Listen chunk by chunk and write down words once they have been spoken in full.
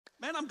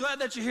Man, I'm glad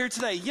that you're here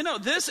today. You know,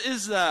 this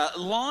is the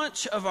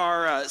launch of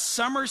our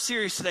summer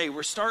series today.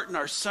 We're starting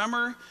our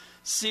summer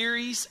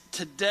series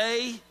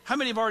today. How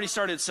many have already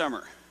started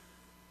summer?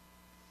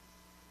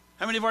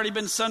 How many have already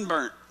been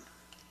sunburnt?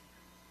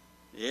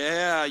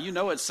 Yeah, you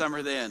know it's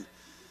summer then.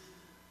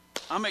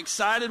 I'm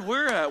excited.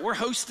 We're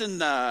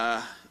hosting,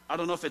 I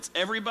don't know if it's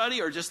everybody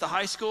or just the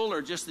high school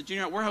or just the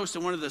junior. We're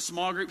hosting one of the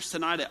small groups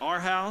tonight at our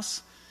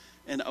house.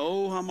 And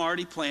I'm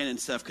already planning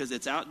stuff because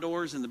it's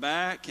outdoors in the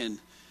back, and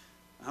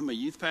I'm a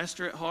youth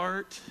pastor at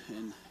heart,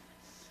 and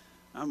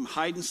I'm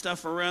hiding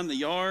stuff around the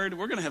yard.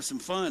 We're going to have some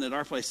fun at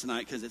our place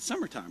tonight because it's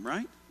summertime,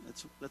 right?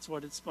 That's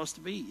what it's supposed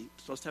to be. You're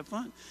supposed to have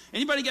fun.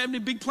 Anybody got any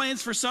big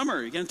plans for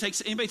summer?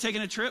 Anybody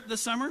taking a trip this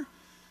summer?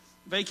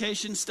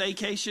 Vacation,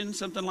 staycation,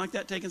 something like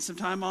that, taking some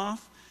time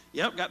off?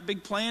 Yep, got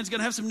big plans. Going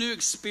to have some new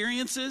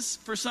experiences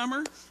for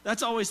summer.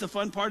 That's always the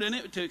fun part in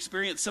it, to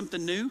experience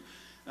something new.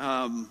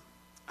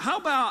 How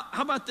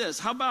about this?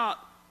 How about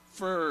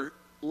for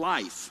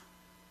life?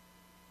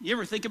 You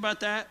ever think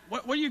about that?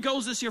 What are your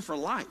goals this year for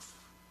life?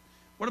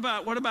 What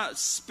about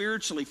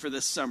spiritually for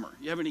this summer?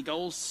 You have any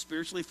goals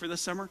spiritually for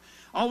this summer?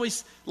 I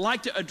always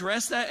like to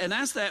address that and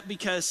ask that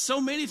because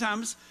so many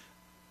times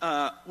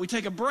we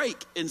take a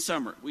break in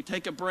summer. We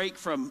take a break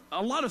from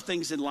a lot of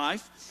things in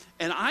life,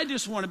 and I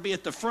just want to be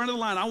at the front of the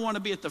line. I want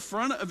to be at the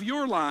front of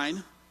your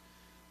line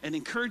and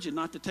encourage you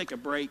not to take a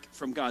break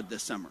from God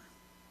this summer.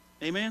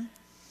 Amen?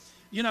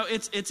 You know,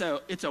 it's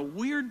a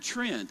weird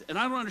trend, and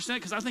I don't understand it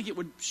because I think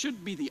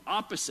should be the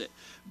opposite.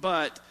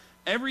 But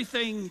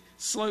everything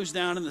slows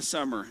down in the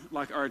summer,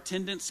 like our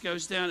attendance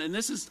goes down. And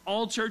this is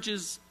all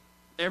churches,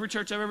 every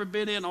church I've ever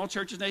been in, all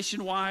churches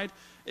nationwide,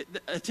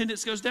 the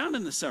attendance goes down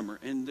in the summer,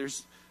 and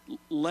there's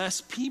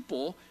less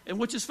people. And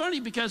which is funny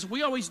because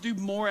we always do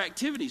more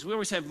activities. We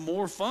always have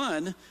more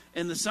fun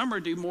in the summer,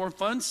 do more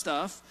fun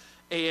stuff,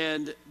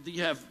 and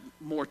you have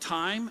more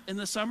time in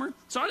the summer.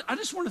 So I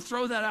just want to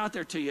throw that out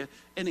there to you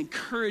and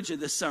encourage you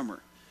this summer.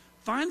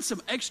 Find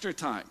some extra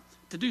time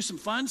to do some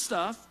fun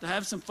stuff, to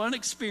have some fun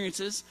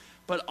experiences,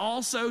 but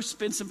also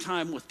spend some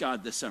time with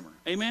God this summer.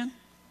 Amen?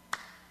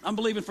 I'm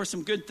believing for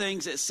some good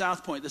things at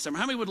Southpointe this summer.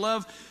 How many would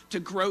love to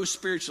grow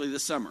spiritually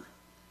this summer?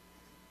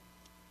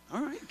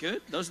 All right,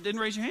 good. Those that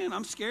didn't raise your hand,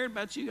 I'm scared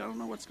about you. I don't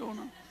know what's going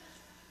on.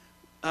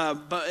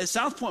 But at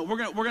Southpointe,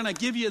 we're gonna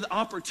give you the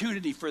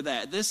opportunity for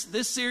that.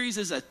 This series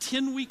is a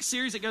 10-week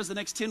series. It goes the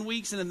next 10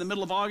 weeks, and in the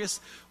middle of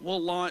August, we'll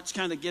launch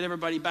kind of get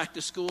everybody back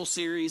to school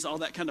series, all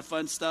that kind of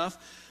fun stuff.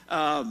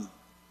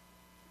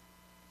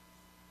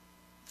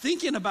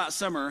 Thinking about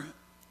summer,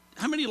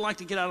 how many like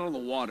to get out on the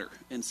water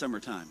in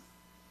summertime?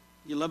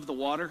 You love the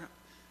water?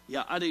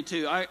 Yeah, I do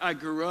too. I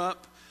grew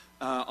up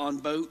on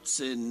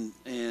boats and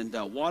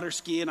water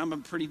skiing. I'm a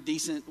pretty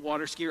decent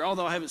water skier,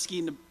 although I haven't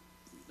skied in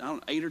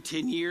 8 or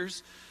 10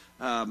 years,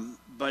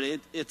 but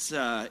it's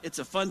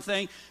a fun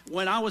thing.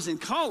 When I was in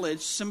college,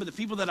 some of the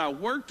people that I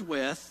worked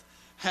with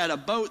had a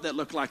boat that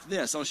looked like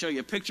this. I'll show you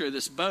a picture of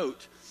this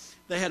boat.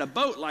 They had a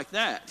boat like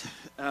that,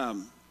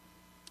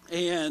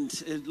 and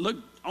it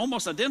looked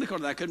almost identical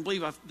to that. I couldn't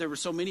believe there were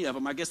so many of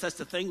them. I guess that's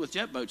the thing with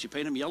jet boats. You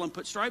paint them yellow and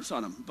put stripes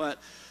on them. But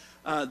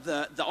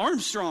the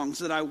Armstrongs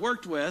that I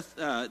worked with,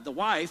 the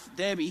wife,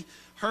 Debbie,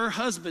 her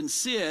husband,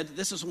 Sid,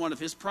 this was one of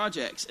his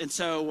projects. And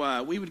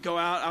so we would go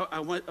out. I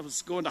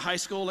was going to high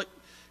school at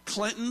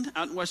Clinton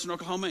out in western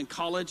Oklahoma and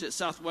college at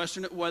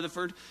Southwestern at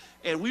Weatherford.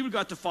 And we would go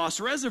out to Foss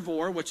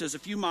Reservoir, which is a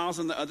few miles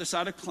on the other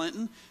side of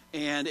Clinton.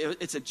 And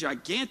it's a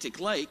gigantic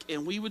lake.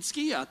 And we would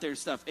ski out there and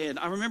stuff. And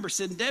I remember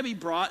Sid and Debbie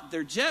brought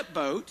their jet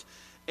boat.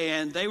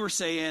 And they were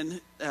saying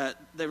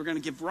they were going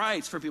to give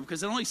rides for people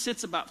because it only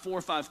sits about 4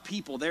 or 5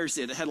 people. There's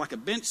it. It had like a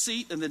bench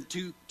seat and then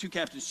two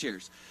captain's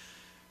chairs.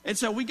 And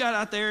so we got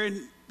out there,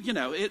 and, you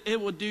know, it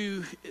would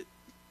do,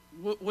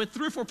 with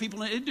 3 or 4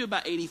 people, it'd do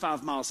about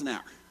 85 miles an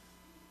hour.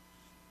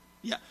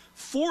 Yeah,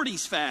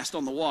 40's fast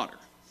on the water.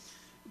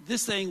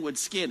 This thing would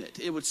skin it.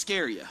 It would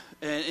scare you.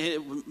 And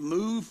it would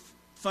move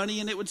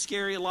funny, and it would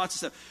scare you, lots of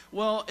stuff.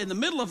 Well, in the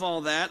middle of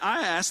all that,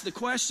 I asked the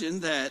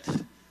question that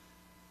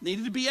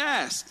needed to be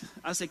asked.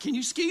 I said, can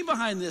you ski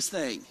behind this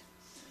thing?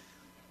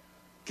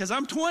 Because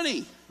I'm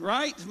 20,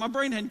 right? My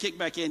brain hadn't kicked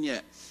back in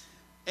yet.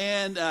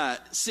 And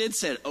Sid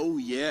said, oh,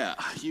 yeah,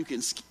 you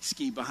can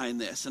ski behind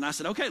this. And I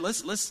said, okay,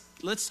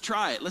 let's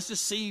try it. Let's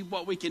just see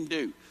what we can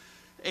do.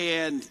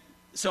 And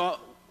so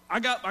I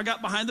got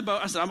behind the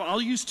boat. I said,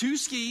 I'll use 2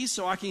 skis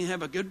so I can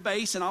have a good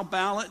base, and I'll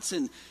balance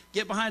and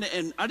get behind it.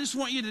 And I just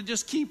want you to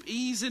just keep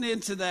easing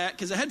into that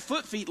because it had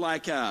foot feet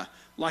like a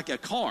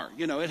car.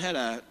 You know, it had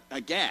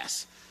a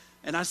gas.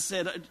 And I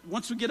said,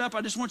 once we get up,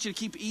 I just want you to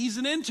keep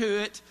easing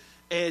into it.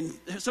 And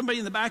somebody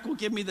in the back will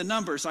give me the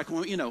numbers. Like,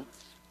 you know,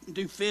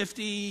 do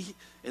 50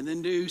 and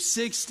then do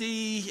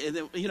 60 and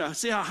then, you know,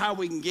 see how high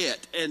we can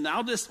get. And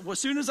I'll just, as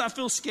soon as I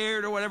feel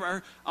scared or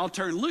whatever, I'll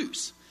turn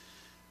loose.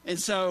 And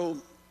so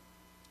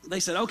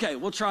they said, okay,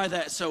 we'll try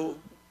that. So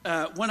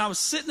when I was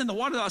sitting in the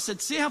water, I said,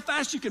 see how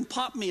fast you can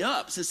pop me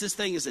up since this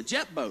thing is a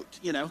jet boat,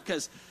 you know,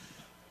 because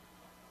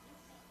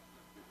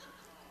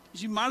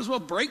you might as well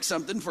break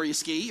something before you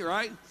ski,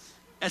 right?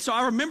 And so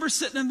I remember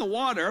sitting in the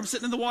water. I'm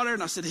sitting in the water,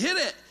 and I said, hit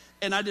it.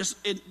 And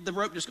the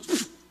rope just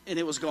goes, and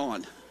it was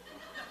gone.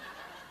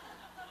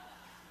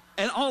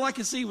 And all I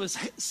could see was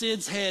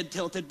Sid's head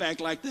tilted back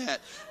like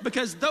that,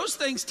 because those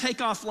things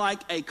take off like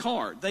a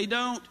car. They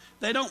don't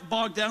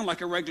bog down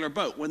like a regular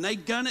boat. When they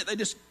gun it, they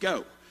just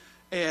go.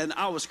 And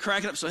I was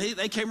cracking up. So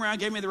they came around,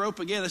 gave me the rope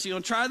again. I said, you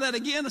want to try that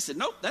again? I said,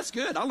 nope, that's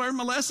good. I learned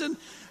my lesson.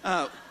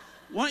 Why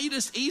don't you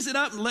just ease it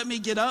up and let me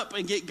get up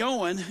and get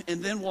going,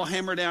 and then we'll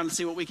hammer down and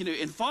see what we can do.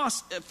 In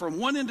Foss, from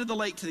one end of the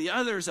lake to the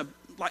other is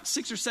like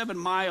 6 or 7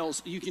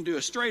 miles. You can do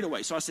a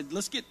straightaway. So I said,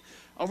 let's get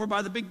over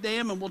by the big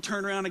dam, and we'll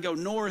turn around and go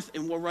north,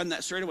 and we'll run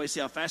that straightaway, see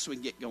how fast we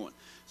can get going.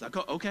 So I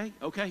go, okay.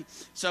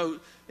 So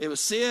it was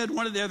Sid,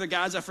 one of the other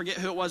guys, I forget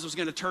who it was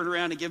going to turn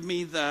around and give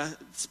me the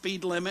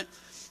speed limit.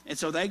 And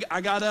so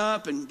I got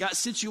up and got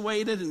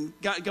situated and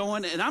got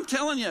going. And I'm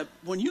telling you,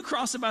 when you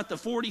cross about the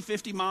 40,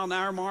 50 mile an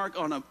hour mark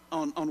on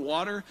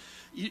water,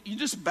 you're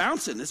just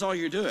bouncing. That's all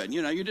you're doing.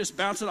 You know, you're just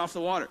bouncing off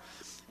the water.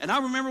 And I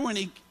remember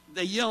when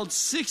they yelled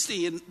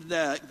 60, and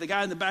the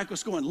guy in the back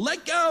was going,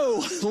 let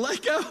go,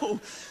 let go.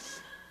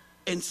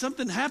 And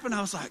something happened. I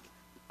was like,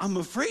 I'm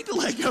afraid to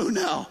let go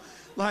now.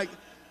 Like,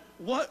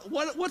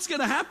 what's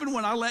going to happen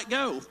when I let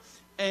go?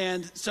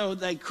 And so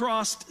they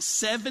crossed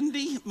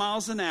 70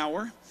 miles an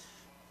hour.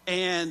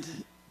 And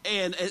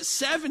at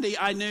 70,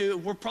 I knew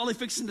we're probably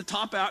fixing to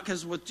top out,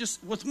 because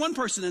with one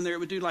person in there, it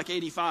would do like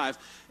 85.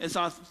 And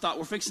so I thought,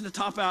 we're fixing to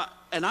top out.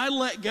 And I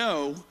let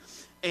go,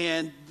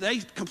 and they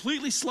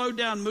completely slowed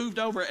down, moved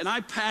over, and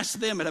I passed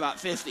them at about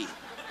 50.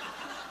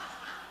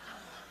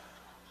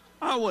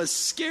 I was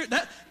scared.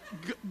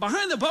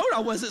 Behind the boat, I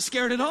wasn't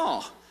scared at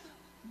all.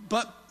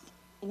 But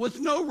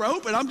with no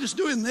rope, and I'm just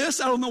doing this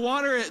out on the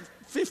water at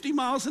 50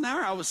 miles an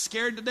hour, I was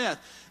scared to death.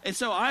 And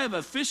so I have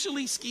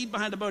officially skied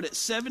behind a boat at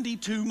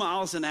 72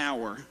 miles an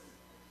hour.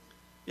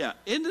 Yeah,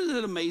 isn't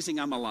it amazing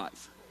I'm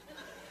alive?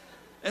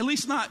 At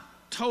least not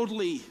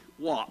totally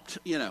whopped,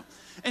 you know.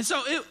 And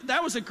so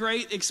that was a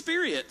great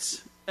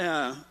experience.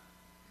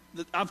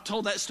 I've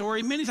told that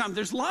story many times.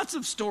 There's lots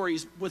of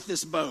stories with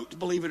this boat,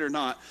 believe it or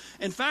not.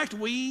 In fact,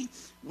 we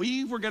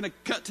were going to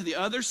cut to the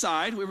other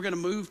side. We were going to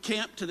move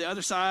camp to the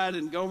other side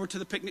and go over to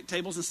the picnic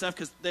tables and stuff,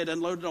 because they'd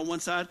unloaded on one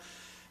side.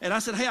 And I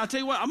said, hey, I'll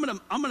tell you what,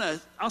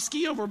 I'll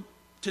ski over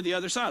to the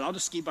other side. I'll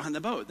just ski behind the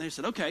boat. And they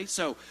said, okay.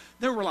 So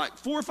there were like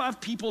 4 or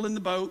 5 people in the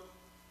boat.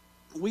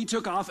 We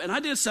took off, and I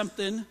did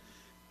something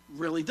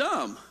really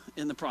dumb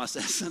in the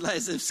process,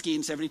 as if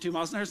skiing 72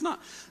 miles an hour is not.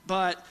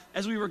 But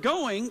as we were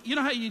going, you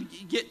know how you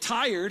get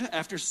tired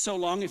after so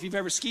long? If you've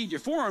ever skied, your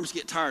forearms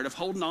get tired of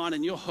holding on,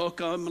 and you'll hook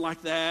them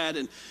like that.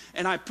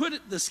 And I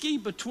put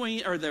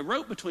the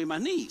rope between my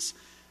knees,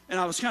 and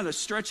I was kind of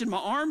stretching my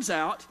arms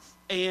out,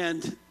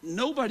 and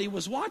nobody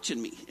was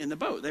watching me in the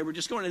boat. They were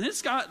just going, and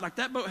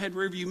that boat had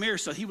rear view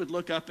mirrors, so he would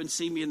look up and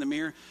see me in the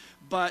mirror.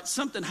 But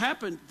something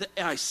happened that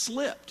I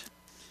slipped,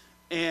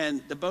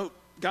 and the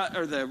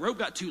rope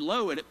got too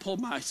low, and it pulled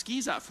my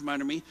skis out from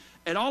under me.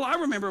 And all I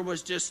remember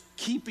was just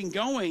keeping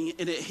going,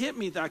 and it hit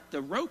me like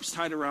the rope's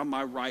tied around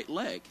my right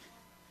leg.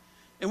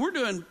 And we're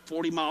doing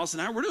 40 miles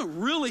an hour. We're doing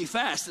really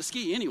fast to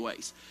ski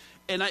anyways.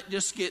 And it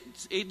just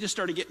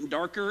started getting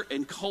darker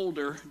and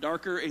colder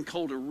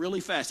really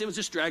fast. It was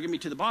just dragging me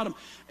to the bottom.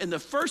 And the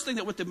first thing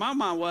that went through my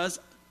mind was,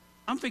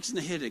 I'm fixing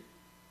to hit a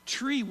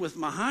tree with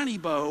my honey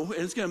bow,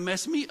 and it's going to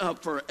mess me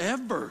up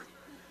forever.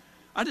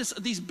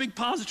 These big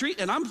piles of trees,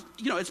 and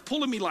it's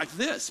pulling me like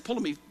this,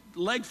 pulling me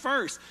leg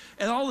first.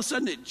 And all of a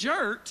sudden it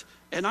jerked,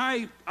 and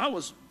I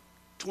was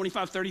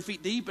 25, 30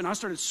 feet deep, and I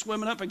started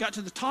swimming up and got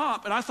to the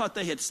top, and I thought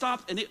they had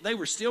stopped, and they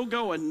were still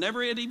going,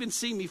 never had even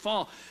seen me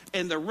fall.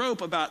 And the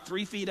rope about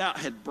 3 feet out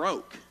had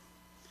broke.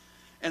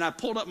 And I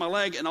pulled up my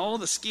leg, and all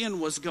the skin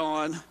was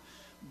gone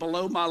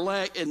below my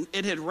leg, and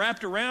it had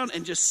wrapped around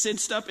and just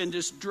cinched up and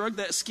just drug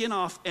that skin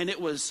off, and it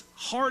was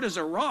hard as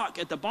a rock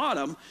at the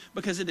bottom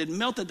because it had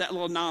melted that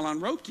little nylon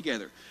rope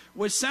together,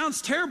 which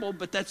sounds terrible,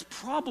 but that's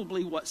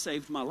probably what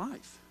saved my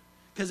life,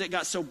 because it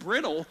got so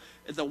brittle,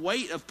 the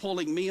weight of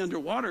pulling me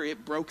underwater,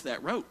 it broke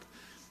that rope.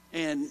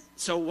 And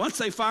so once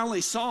they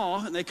finally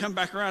saw, and they come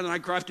back around, and I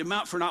griped them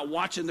out for not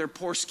watching their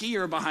poor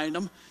skier behind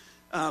them,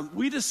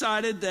 we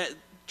decided that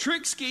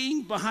trick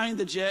skiing behind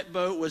the jet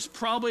boat was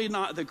probably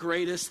not the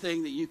greatest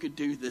thing that you could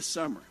do this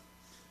summer,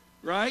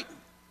 right?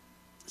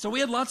 So we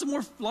had lot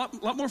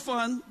more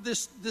fun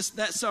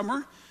that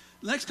summer.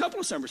 The next couple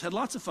of summers had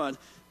lots of fun.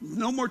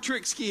 No more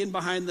trick skiing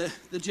behind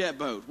the jet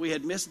boat. We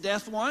had missed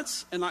death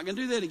once, and not going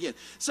to do that again.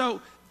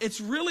 So it's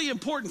really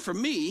important for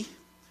me.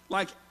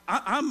 Like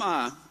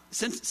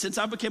since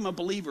I became a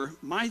believer,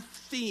 my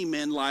theme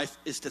in life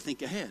is to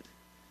think ahead.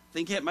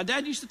 Think ahead. My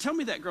dad used to tell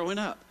me that growing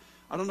up.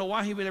 I don't know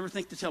why he would ever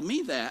think to tell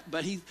me that,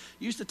 but he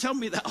used to tell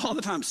me that all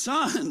the time.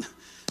 Son,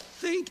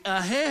 think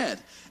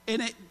ahead.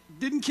 And it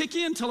didn't kick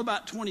in until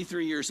about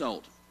 23 years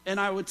old. And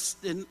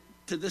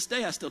to this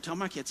day, I still tell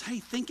my kids,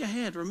 hey, think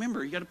ahead.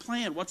 Remember, you got to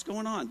plan what's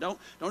going on. Don't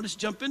just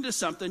jump into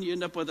something. You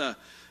end up with a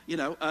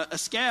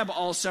scab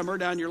all summer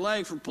down your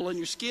leg from pulling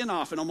your skin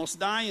off and almost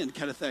dying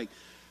kind of thing.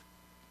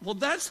 Well,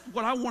 that's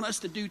what I want us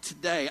to do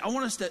today. I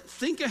want us to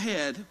think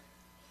ahead.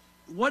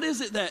 What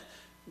is it that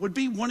would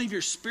be one of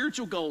your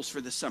spiritual goals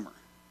for this summer?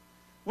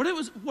 What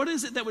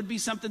is it that would be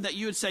something that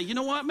you would say, you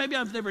know what, maybe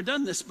I've never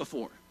done this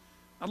before.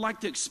 I'd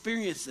like to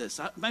experience this.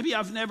 Maybe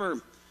I've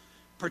never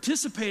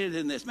participated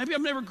in this. Maybe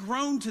I've never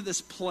grown to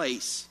this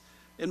place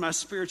in my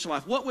spiritual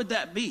life. What would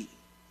that be?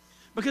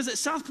 Because at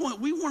Southpointe,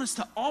 we want us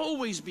to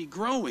always be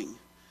growing.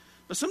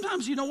 But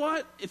sometimes, you know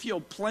what, if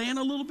you'll plan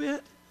a little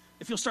bit,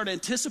 if you'll start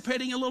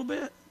anticipating a little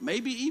bit,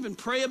 maybe even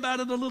pray about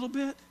it a little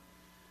bit,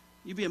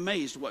 you'd be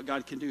amazed what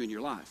God can do in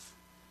your life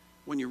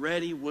when you're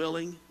ready,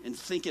 willing, and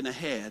thinking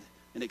ahead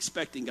and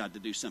expecting God to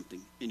do something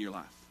in your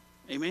life.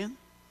 Amen?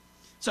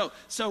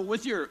 So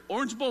with your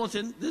orange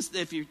bulletin,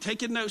 if you're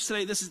taking notes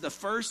today, this is the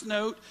first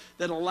note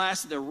that'll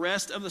last the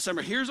rest of the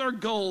summer. Here's our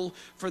goal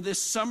for this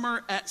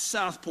summer at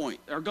Southpointe.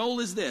 Our goal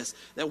is this,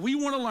 that we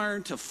want to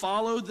learn to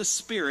follow the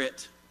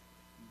Spirit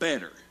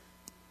better.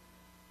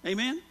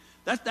 Amen?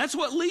 That's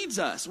what leads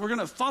us. We're going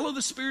to follow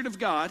the Spirit of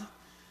God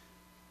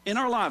in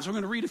our lives. We're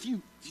going to read a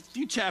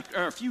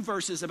few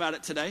verses about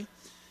it today.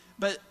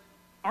 But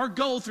our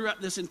goal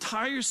throughout this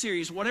entire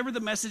series, whatever the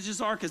messages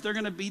are, because they're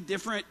going to be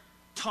different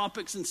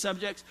topics and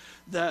subjects,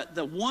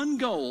 the one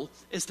goal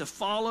is to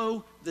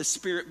follow the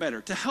Spirit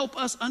better, to help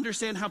us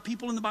understand how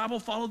people in the Bible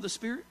follow the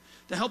Spirit,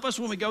 to help us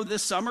when we go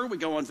this summer, we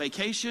go on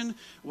vacation,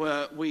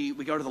 we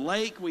go to the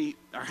lake, we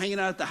are hanging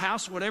out at the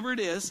house, whatever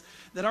it is,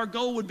 that our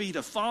goal would be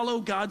to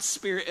follow God's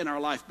Spirit in our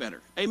life better.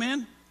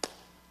 Amen?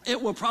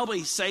 It will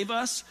probably save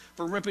us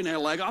from ripping our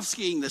leg off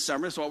skiing this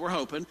summer. That's what we're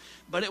hoping.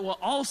 But it will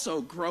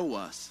also grow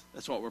us.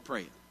 That's what we're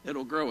praying.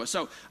 It'll grow us.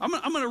 So I'm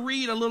going to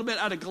read a little bit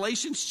out of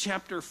Galatians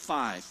chapter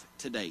 5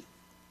 today.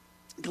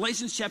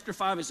 Galatians chapter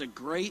 5 is a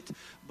great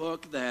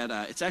book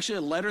that it's actually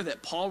a letter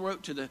that Paul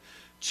wrote to the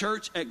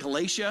church at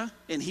Galatia.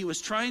 And he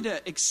was trying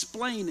to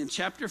explain in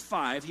chapter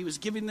 5, he was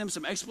giving them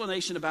some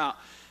explanation about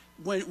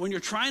when you're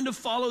trying to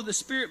follow the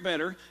Spirit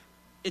better,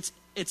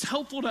 it's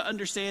helpful to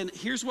understand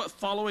here's what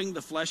following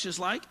the flesh is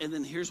like, and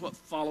then here's what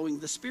following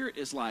the Spirit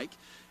is like.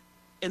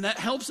 And that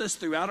helps us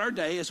throughout our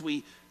day as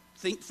we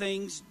think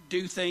things,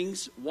 do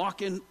things,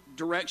 walk in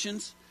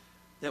directions,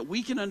 that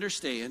we can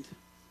understand,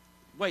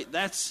 wait,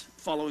 that's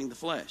following the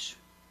flesh.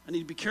 I need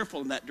to be careful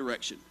in that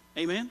direction.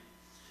 Amen?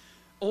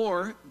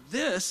 Or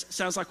this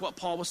sounds like what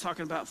Paul was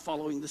talking about,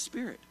 following the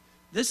Spirit.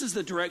 This is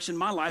the direction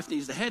my life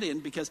needs to head in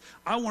because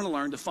I want to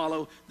learn to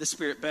follow the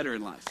Spirit better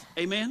in life.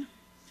 Amen?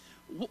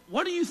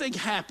 What do you think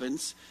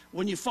happens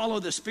when you follow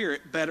the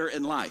Spirit better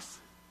in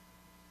life?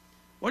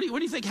 What do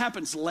you think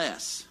happens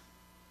less?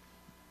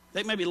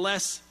 Think maybe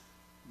less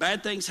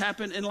bad things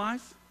happen in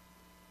life?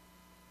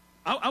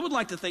 I would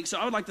like to think so.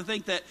 I would like to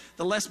think that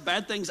the less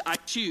bad things I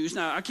choose,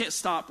 now I can't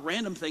stop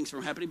random things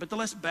from happening, but the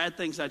less bad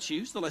things I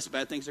choose, the less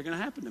bad things are going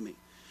to happen to me.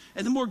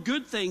 And the more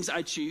good things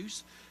I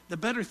choose, the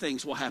better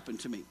things will happen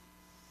to me.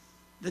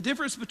 The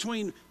difference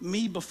between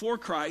me before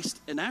Christ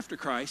and after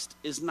Christ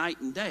is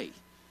night and day.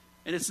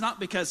 And it's not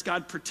because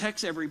God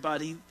protects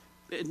everybody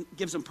and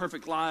gives them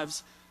perfect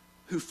lives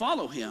who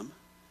follow him.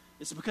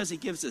 It's because he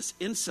gives us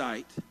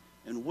insight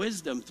and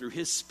wisdom through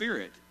his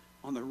Spirit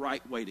on the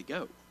right way to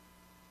go.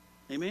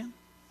 Amen?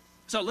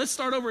 So let's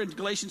start over in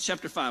Galatians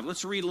chapter 5.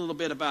 Let's read a little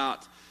bit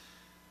about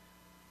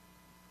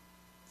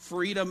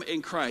freedom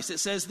in Christ. It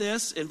says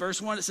this in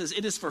verse 1. It says,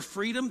 "It is for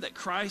freedom that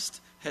Christ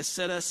has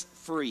set us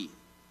free."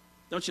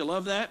 Don't you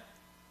love that?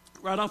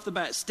 Right off the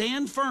bat.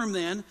 "Stand firm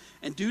then,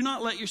 and do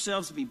not let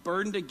yourselves be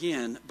burdened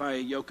again by a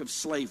yoke of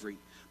slavery.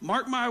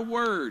 Mark my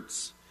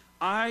words.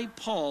 I,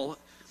 Paul,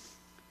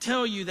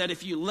 tell you that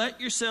if you let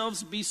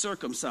yourselves be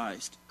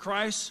circumcised,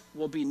 Christ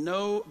will be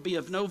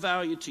of no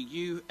value to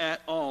you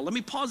at all." Let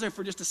me pause there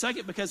for just a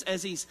second, because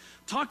as he's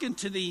talking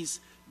to these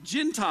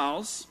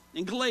Gentiles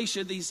in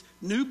Galatia, these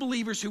new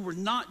believers who were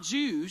not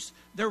Jews,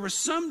 there were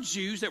some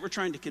Jews that were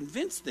trying to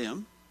convince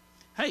them,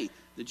 hey,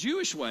 the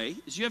Jewish way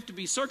is you have to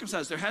be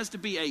circumcised. There has to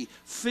be a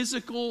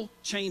physical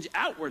change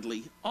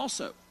outwardly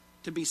also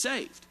to be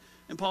saved.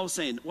 And Paul was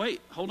saying,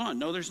 wait, hold on.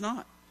 No, there's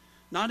not.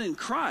 Not in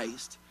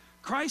Christ.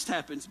 Christ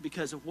happens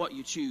because of what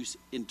you choose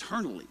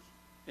internally.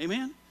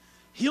 Amen?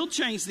 He'll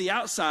change the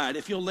outside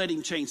if you'll let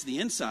him change the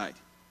inside.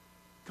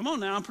 Come on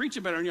now, I'm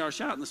preaching better than y'all are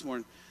shouting this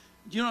morning.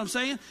 Do you know what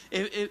I'm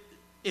saying?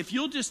 If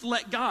you'll just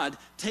let God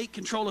take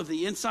control of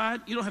the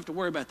inside, you don't have to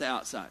worry about the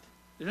outside.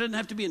 There doesn't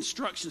have to be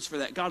instructions for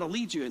that. God will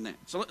lead you in that.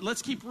 So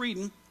let's keep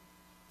reading.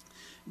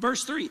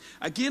 Verse 3,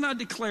 "Again I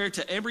declare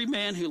to every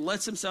man who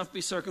lets himself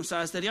be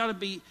circumcised that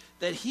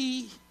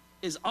he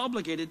is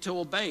obligated to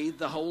obey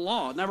the whole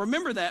law." Now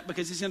remember that,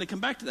 because he's going to come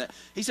back to that.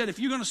 He said if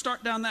you're going to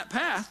start down that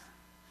path,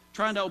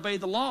 trying to obey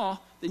the law,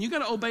 then you've got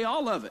to obey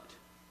all of it.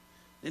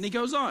 Then he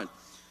goes on.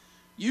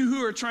 "You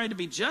who are trying to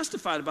be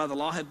justified by the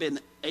law have been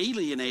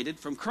alienated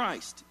from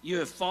Christ. You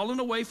have fallen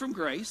away from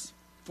grace,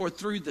 for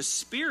through the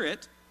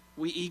Spirit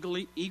we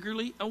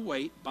eagerly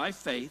await by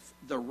faith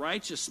the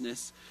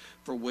righteousness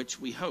for which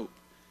we hope.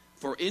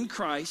 For in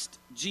Christ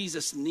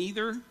Jesus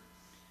neither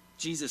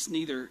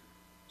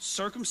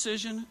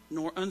circumcision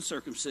nor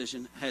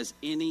uncircumcision has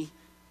any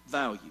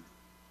value."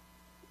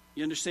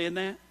 You understand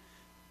that?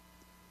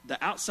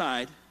 the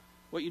outside,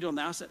 what you do on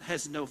the outside,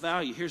 has no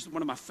value. Here's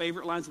one of my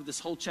favorite lines of this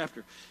whole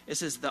chapter. It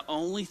says, the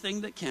only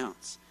thing that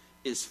counts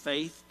is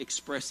faith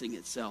expressing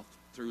itself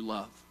through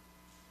love.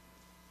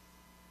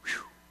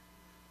 Whew.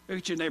 Look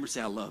at your neighbor and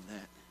say, I love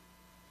that.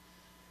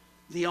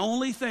 The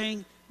only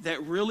thing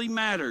that really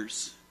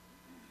matters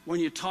when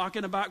you're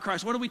talking about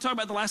Christ. What did we talk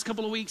about the last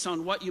couple of weeks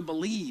on what you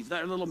believe?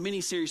 That little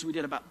mini-series we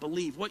did about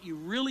believe. What you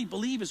really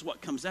believe is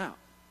what comes out.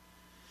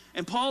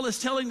 And Paul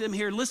is telling them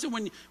here, listen,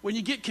 when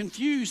you get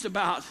confused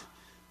about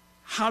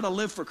how to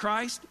live for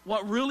Christ,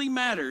 what really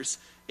matters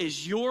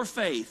is your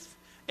faith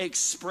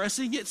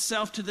expressing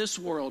itself to this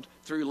world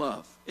through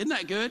love. Isn't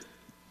that good?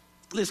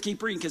 Let's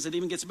keep reading because it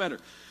even gets better.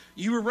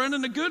 You were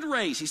running a good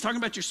race. He's talking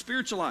about your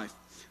spiritual life.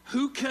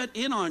 Who cut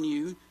in on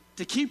you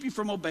to keep you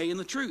from obeying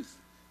the truth?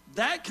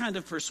 That kind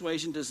of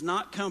persuasion does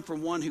not come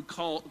from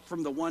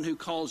the one who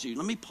calls you.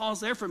 Let me pause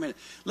there for a minute.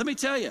 Let me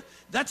tell you,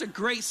 that's a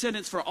great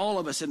sentence for all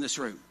of us in this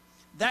room.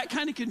 That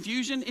kind of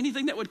confusion,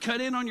 anything that would cut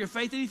in on your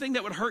faith, anything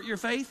that would hurt your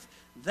faith,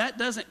 that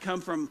doesn't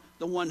come from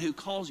the one who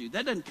calls you.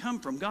 That doesn't come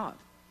from God.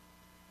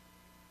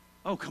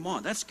 Oh, come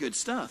on. That's good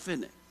stuff,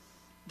 isn't it?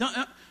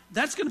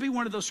 That's going to be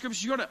one of those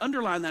scriptures. You ought to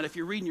underline that if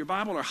you're reading your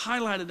Bible, or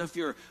highlight it if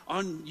you're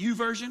on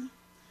YouVersion.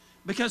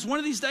 Because one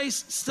of these days,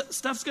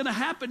 stuff's going to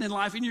happen in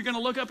life, and you're going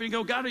to look up and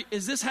go, God,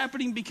 is this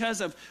happening because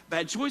of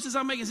bad choices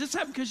I'm making? Is this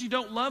happening because you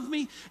don't love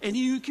me? And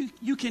you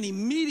can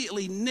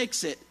immediately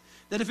nix it,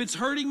 that if it's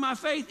hurting my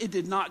faith, it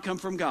did not come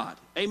from God.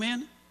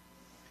 Amen?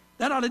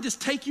 That ought to just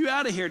take you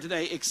out of here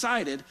today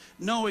excited,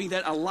 knowing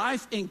that a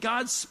life in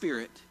God's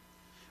Spirit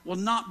will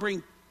not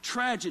bring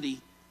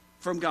tragedy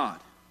from God.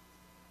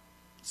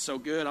 So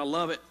good. I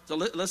love it. So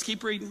let's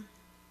keep reading.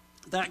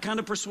 That kind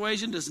of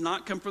persuasion does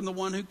not come from the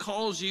one who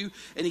calls you.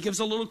 And he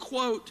gives a little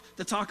quote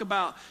to talk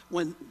about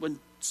when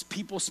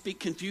people speak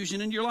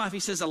confusion in your life. He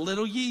says, a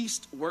little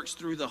yeast works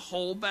through the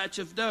whole batch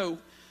of dough.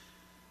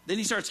 Then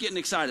he starts getting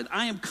excited.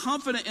 I am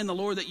confident in the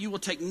Lord that you will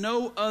take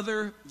no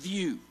other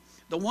view.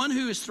 The one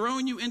who is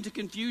throwing you into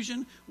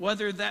confusion,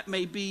 whoever that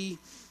may be,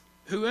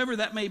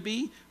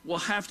 will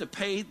have to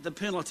pay the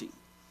penalty.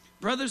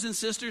 Brothers and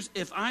sisters,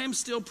 if I am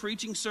still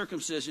preaching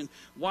circumcision,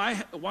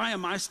 why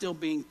am I still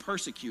being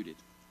persecuted?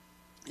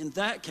 In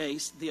that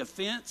case, the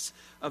offense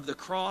of the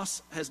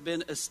cross has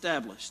been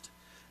established.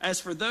 As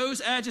for those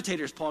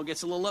agitators, Paul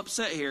gets a little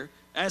upset here.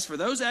 As for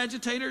those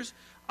agitators,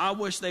 I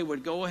wish they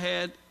would go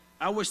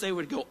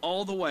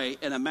all the way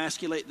and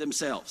emasculate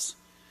themselves.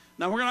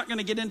 Now, we're not going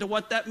to get into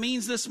what that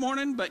means this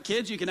morning, but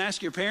kids, you can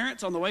ask your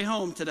parents on the way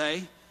home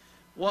today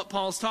what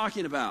Paul's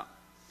talking about.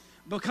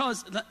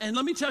 And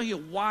let me tell you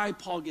why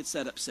Paul gets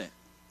that upset.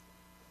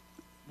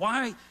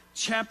 Why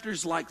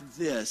chapters like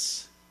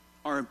this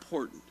are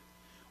important.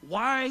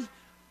 Why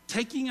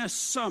taking a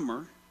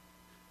summer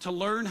to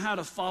learn how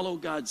to follow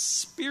God's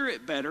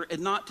Spirit better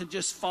and not to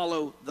just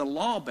follow the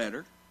law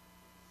better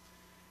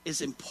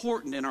is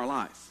important in our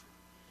life.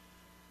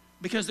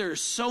 Because there are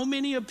so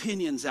many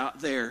opinions out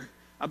there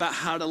about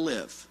how to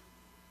live.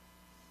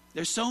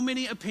 There's so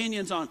many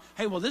opinions on,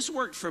 hey, well, this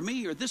worked for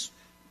me, or this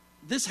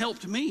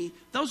helped me.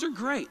 Those are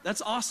great.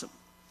 That's awesome.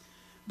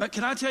 But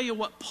can I tell you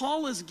what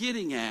Paul is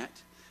getting at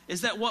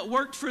is that what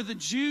worked for the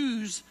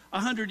Jews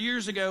 100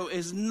 years ago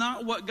is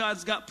not what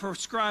God's got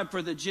prescribed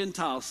for the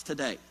Gentiles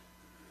today.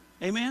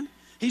 Amen?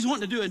 He's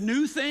wanting to do a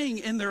new thing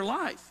in their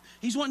life.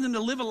 He's wanting them to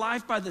live a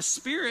life by the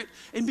Spirit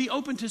and be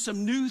open to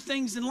some new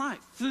things in life,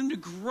 for them to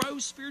grow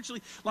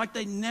spiritually like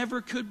they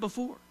never could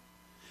before.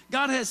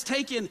 God has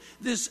taken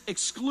this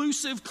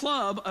exclusive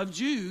club of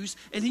Jews,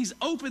 and he's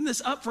opened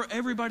this up for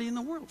everybody in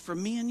the world, for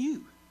me and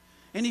you.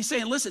 And he's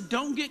saying, listen,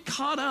 don't get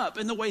caught up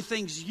in the way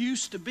things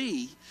used to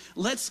be.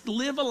 Let's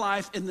live a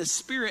life in the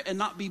Spirit and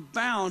not be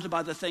bound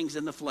by the things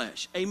in the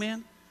flesh.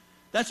 Amen?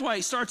 That's why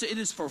he starts it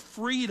is for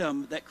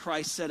freedom that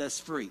Christ set us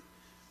free.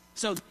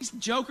 So these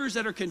jokers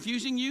that are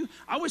confusing you,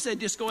 I would say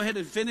just go ahead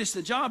and finish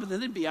the job, and then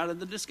they'd be out of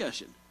the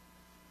discussion.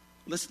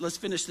 Let's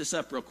finish this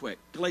up real quick.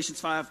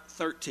 Galatians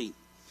 5:13.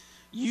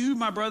 You,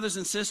 my brothers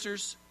and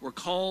sisters, were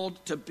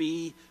called to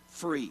be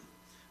free.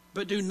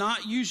 But do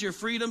not use your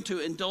freedom to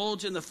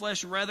indulge in the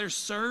flesh. Rather,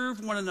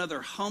 serve one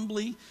another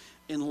humbly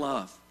in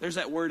love. There's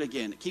that word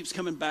again. It keeps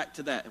coming back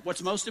to that.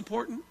 What's most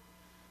important?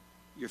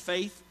 Your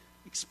faith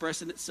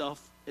expressing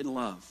itself in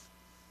love.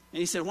 And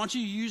he said, why don't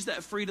you use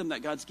that freedom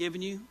that God's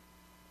given you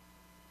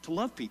to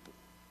love people?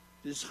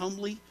 Just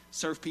humbly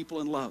serve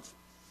people in love.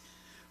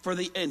 For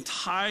the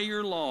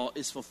entire law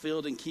is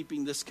fulfilled in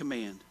keeping this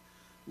command.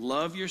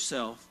 Love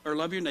yourself, or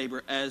love your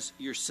neighbor as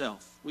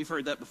yourself. We've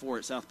heard that before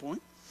at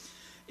Southpointe.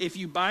 If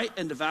you bite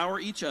and devour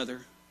each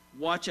other,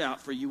 watch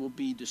out, for you will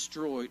be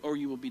destroyed, or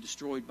you will be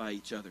destroyed by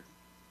each other.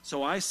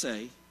 So I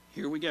say,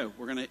 here we go.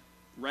 We're going to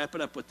wrap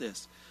it up with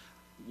this.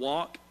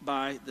 Walk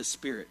by the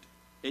Spirit,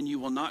 and you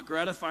will not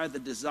gratify the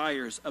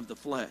desires of the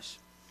flesh.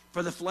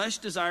 For the flesh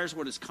desires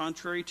what is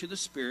contrary to the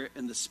Spirit,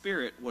 and the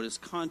Spirit what is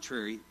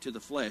contrary to the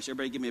flesh.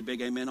 Everybody give me a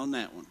big amen on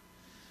that one.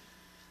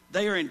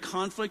 They are in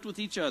conflict with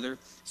each other,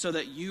 so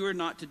that you are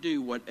not to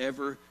do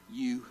whatever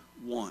you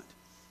want.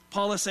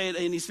 Paul is saying,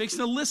 and he's fixing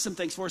to list some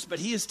things for us, but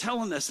he is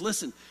telling us,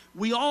 listen,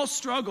 we all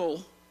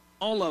struggle,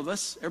 all of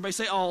us. Everybody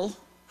say all.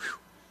 Whew.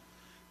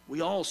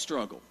 We all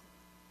struggle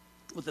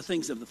with the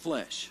things of the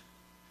flesh.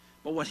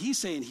 But what he's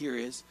saying here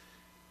is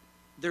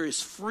there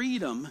is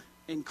freedom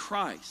in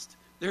Christ.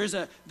 There is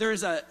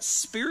a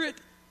Spirit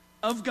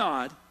of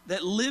God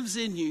that lives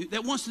in you,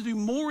 that wants to do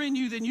more in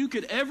you than you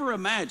could ever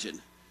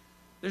imagine.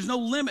 There's no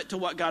limit to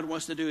what God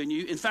wants to do in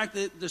you. In fact,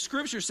 the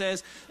scripture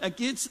says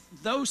against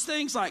those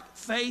things like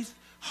faith,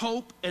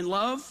 hope, and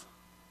love,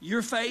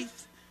 your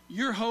faith,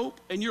 your hope,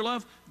 and your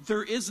love,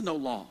 there is no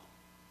law.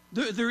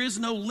 There is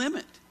no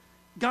limit.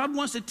 God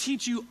wants to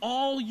teach you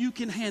all you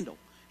can handle.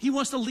 He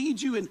wants to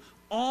lead you in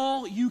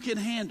all you can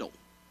handle.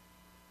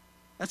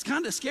 That's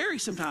kind of scary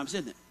sometimes,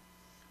 isn't it?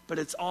 But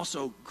it's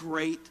also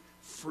great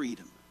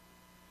freedom.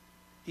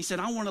 He said,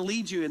 I want to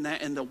lead you in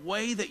that, and the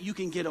way that you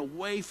can get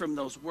away from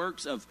those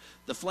works of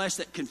the flesh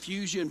that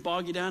confuse you and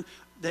bog you down,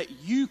 that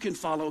you can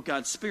follow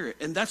God's Spirit.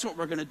 And that's what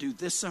we're going to do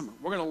this summer.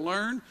 We're going to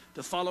learn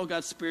to follow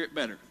God's Spirit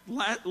better.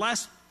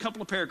 Last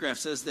couple of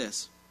paragraphs says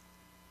this.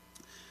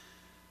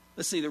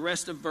 Let's see, the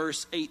rest of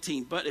verse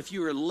 18. But if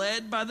you are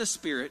led by the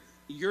Spirit,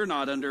 you're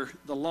not under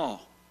the law.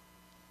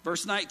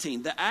 Verse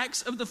 19, the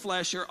acts of the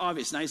flesh are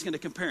obvious. Now he's going to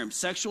compare them.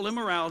 Sexual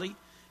immorality,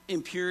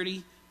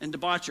 impurity, and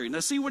debauchery.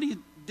 Now see what he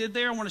did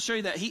there? I want to show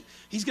you that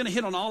he's going to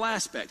hit on all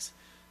aspects.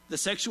 The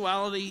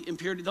sexuality,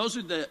 impurity, those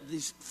are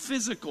these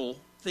physical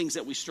things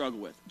that we struggle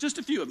with. Just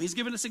a few of them. He's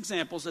given us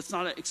examples. That's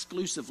not an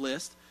exclusive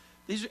list.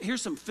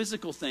 Here's some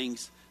physical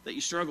things that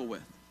you struggle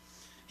with.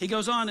 He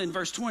goes on in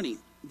verse 20.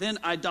 Then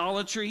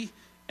idolatry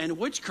and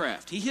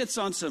witchcraft. He hits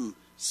on some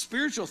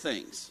spiritual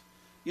things.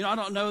 You know, I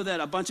don't know that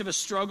a bunch of us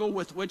struggle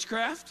with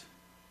witchcraft.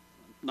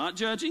 Not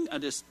judging. I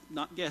just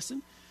not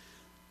guessing.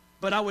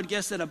 But I would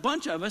guess that a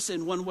bunch of us,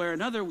 in one way or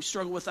another, we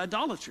struggle with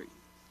idolatry.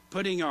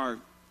 Putting our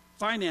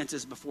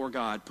finances before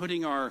God.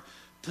 Putting our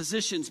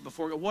positions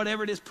before God.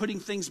 Whatever it is, putting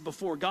things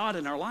before God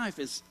in our life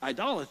is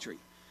idolatry.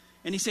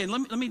 And he's saying,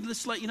 let me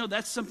just let you know,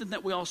 that's something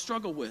that we all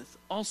struggle with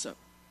also.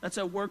 That's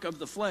a work of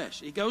the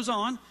flesh. He goes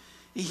on.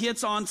 He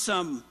hits on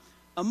some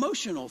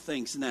emotional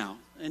things now.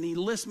 And he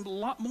lists a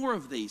lot more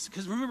of these.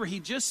 Because remember,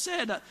 he just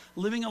said,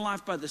 living a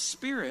life by the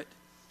Spirit,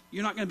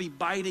 you're not going to be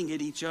biting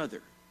at each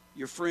other.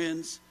 Your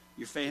friends,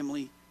 your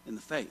family, and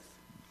the faith.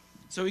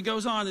 So he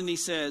goes on and he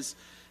says,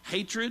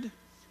 hatred,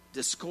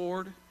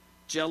 discord,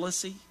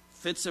 jealousy,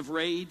 fits of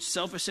rage,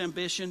 selfish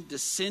ambition,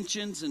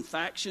 dissensions and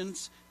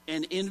factions,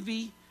 and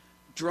envy,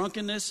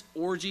 drunkenness,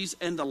 orgies,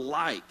 and the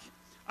like.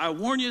 I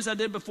warn you, as I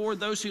did before,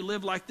 those who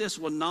live like this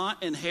will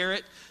not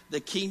inherit the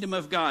kingdom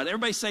of God.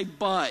 Everybody say,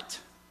 but.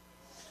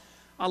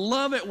 I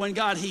love it when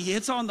God, he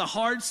hits on the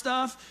hard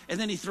stuff, and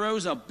then he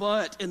throws a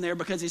but in there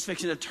because he's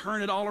fixing to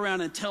turn it all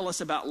around and tell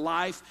us about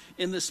life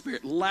in the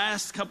Spirit.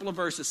 Last couple of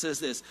verses says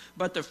this,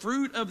 but the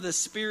fruit of the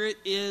Spirit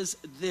is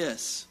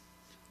this,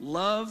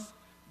 love,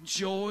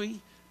 joy,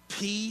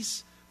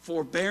 peace,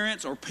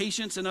 forbearance, or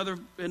patience in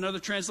another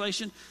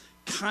translation,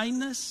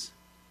 kindness,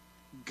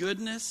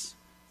 goodness,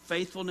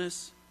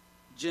 faithfulness,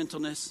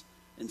 gentleness,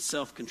 and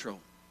self-control.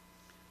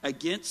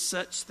 Against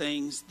such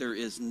things there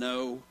is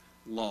no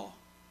law.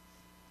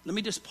 Let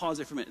me just pause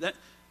there for a minute.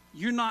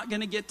 You're not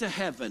going to get to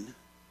heaven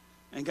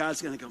and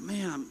God's going to go,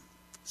 man, I'm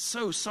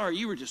so sorry.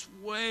 You were just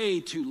way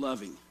too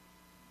loving.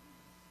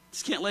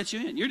 Just can't let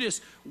you in. You're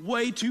just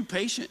way too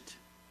patient.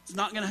 It's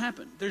not going to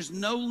happen. There's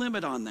no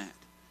limit on that.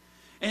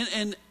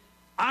 And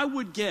I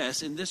would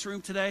guess in this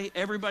room today,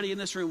 everybody in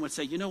this room would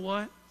say, you know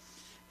what?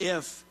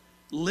 If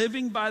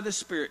living by the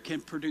Spirit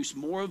can produce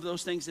more of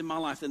those things in my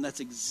life, then that's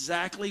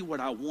exactly what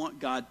I want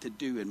God to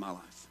do in my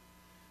life.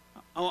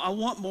 I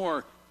want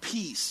more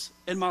peace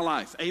in my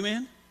life.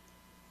 Amen?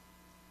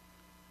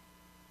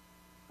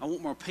 I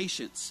want more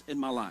patience in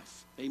my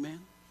life. Amen?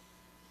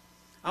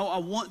 I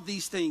want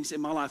these things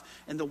in my life.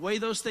 And the way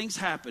those things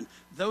happen,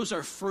 those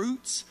are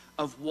fruits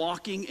of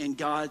walking in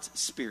God's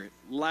Spirit.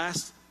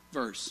 Last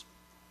verse.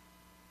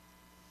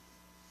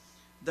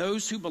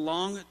 Those who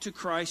belong to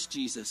Christ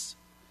Jesus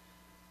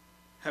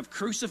have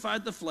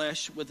crucified the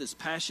flesh with its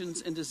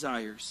passions and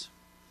desires.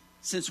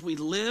 Since we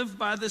live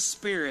by the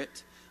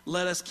Spirit,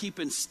 let us keep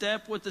in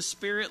step with the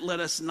Spirit.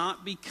 Let us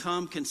not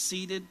become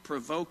conceited,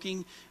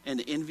 provoking,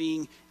 and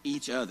envying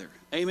each other.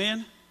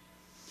 Amen?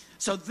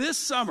 So this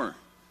summer,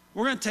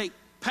 we're going to take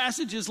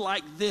passages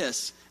like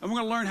this, and we're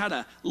going to learn how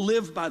to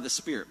live by the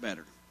Spirit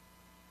better.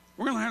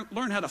 We're going to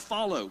learn how to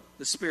follow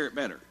the Spirit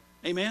better.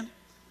 Amen?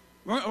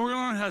 We're going to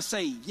learn how to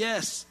say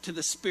yes to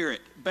the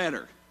Spirit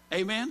better.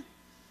 Amen?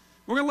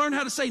 We're going to learn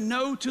how to say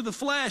no to the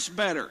flesh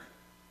better.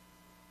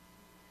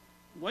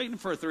 Waiting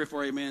for 3 or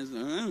 4 amens.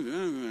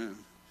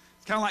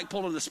 It's kind of like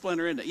pulling the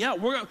splinter into it. Yeah,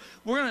 we're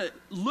going to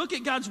look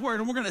at God's word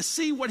and we're going to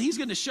see what he's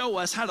going to show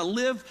us how to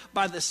live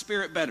by the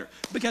Spirit better.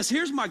 Because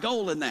here's my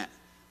goal in that.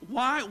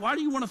 Why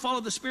do you want to follow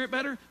the Spirit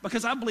better?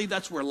 Because I believe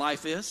that's where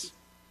life is.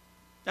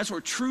 That's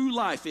where true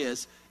life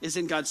is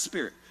in God's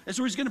Spirit. That's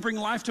where he's going to bring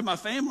life to my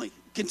family.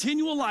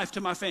 Continual life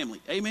to my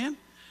family. Amen?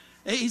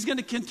 He's going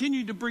to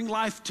continue to bring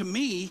life to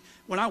me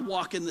when I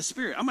walk in the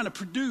Spirit. I'm going to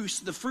produce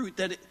the fruit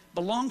that it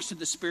belongs to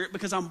the Spirit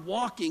because I'm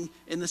walking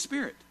in the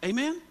Spirit.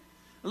 Amen?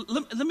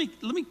 Let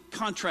me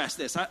contrast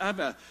this. I have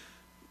a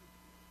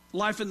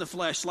life in the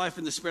flesh, life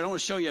in the Spirit. I want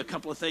to show you a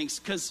couple of things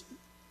because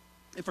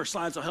if our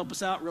slides will help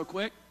us out real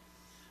quick.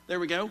 There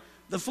we go.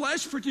 The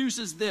flesh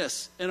produces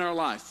this in our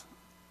life.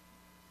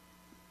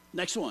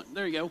 Next one.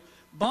 There you go.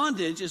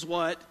 Bondage is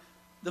what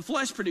the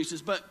flesh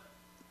produces. But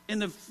in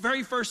the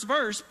very first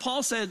verse,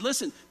 Paul said,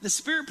 listen, the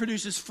Spirit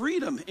produces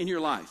freedom in your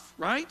life,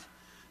 right?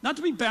 Not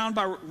to be bound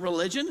by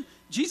religion.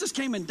 Jesus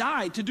came and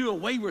died to do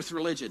away with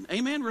religion.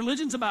 Amen?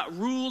 Religion's about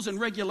rules and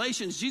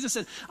regulations. Jesus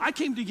said, I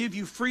came to give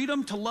you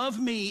freedom to love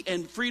me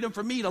and freedom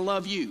for me to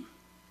love you.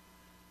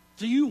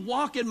 So you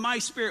walk in my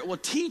Spirit will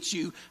teach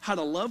you how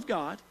to love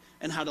God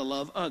and how to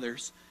love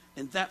others,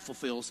 and that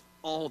fulfills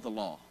all the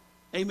law.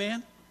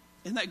 Amen?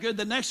 Isn't that good?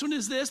 The next one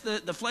is this.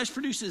 The flesh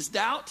produces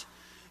doubt,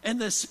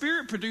 and the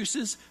Spirit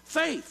produces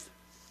faith.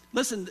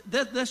 Listen,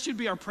 that should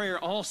be our prayer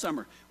all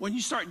summer. When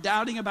you start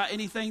doubting about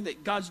anything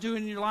that God's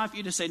doing in your life,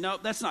 you just say, no,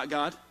 that's not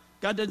God.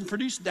 God doesn't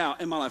produce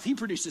doubt in my life. He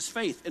produces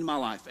faith in my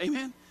life.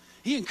 Amen?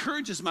 He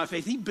encourages my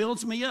faith. He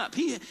builds me up.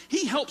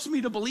 He helps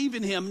me to believe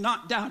in him,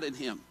 not doubt in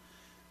him.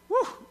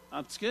 Whew,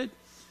 that's good.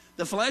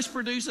 The flesh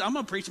produces, I'm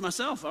going to preach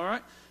myself, all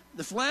right?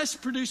 The flesh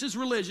produces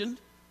religion,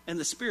 and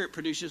the Spirit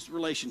produces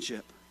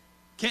relationship.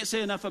 Can't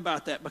say enough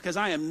about that because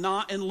I am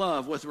not in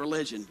love with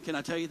religion. Can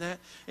I tell you that?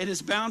 It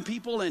has bound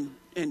people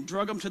and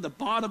drug them to the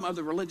bottom of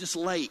the religious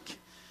lake.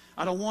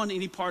 I don't want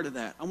any part of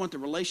that. I want the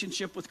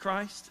relationship with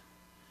Christ.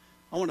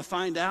 I want to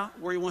find out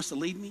where he wants to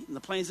lead me and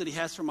the plans that he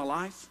has for my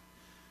life.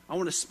 I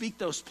want to speak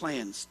those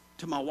plans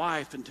to my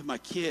wife and to my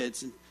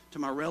kids and to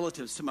my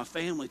relatives, to my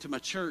family, to my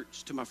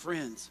church, to my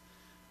friends.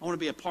 I want to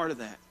be a part of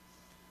that.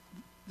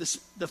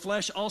 The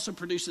flesh also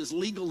produces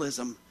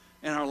legalism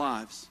in our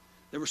lives.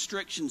 The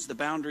restrictions, the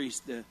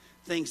boundaries, the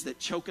things that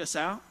choke us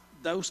out,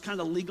 those kind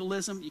of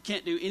legalism. You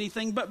can't do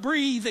anything but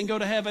breathe and go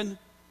to heaven.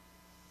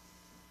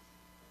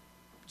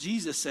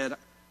 Jesus said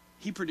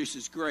he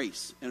produces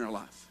grace in our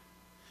life.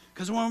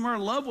 Because when we're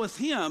in love with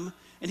him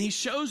and he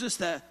shows us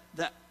that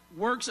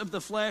works of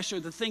the flesh or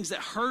the things that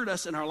hurt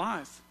us in our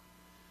life,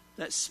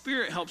 that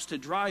Spirit helps to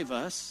drive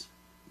us,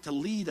 to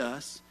lead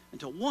us, and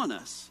to want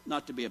us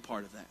not to be a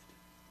part of that.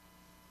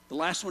 The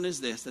last one is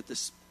this, that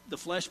the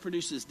flesh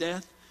produces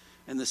death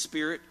and the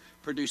Spirit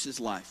produces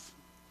life.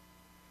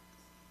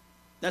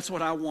 That's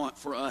what I want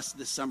for us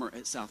this summer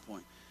at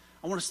Southpointe.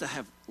 I want us to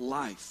have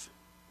life.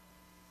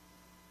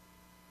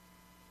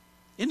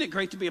 Isn't it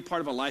great to be a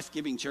part of a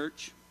life-giving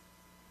church?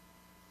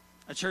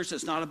 A church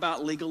that's not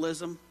about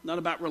legalism, not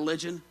about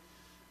religion.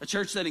 A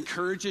church that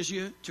encourages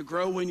you to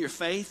grow in your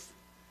faith.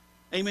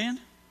 Amen?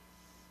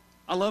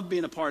 I love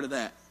being a part of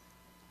that.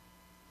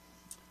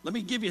 Let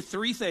me give you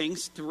 3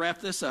 things to wrap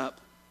this up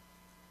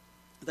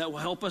that will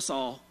help us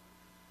all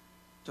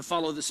to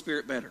follow the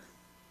Spirit better.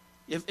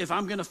 If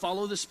I'm going to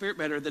follow the Spirit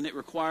better, then it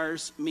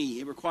requires me.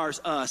 It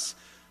requires us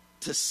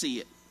to see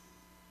it.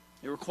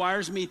 It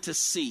requires me to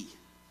see.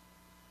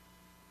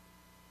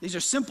 These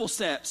are simple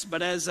steps,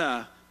 but as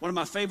one of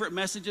my favorite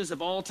messages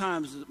of all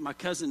times, my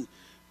cousin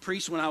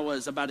preached when I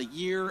was about a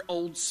year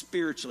old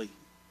spiritually.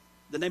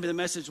 The name of the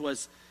message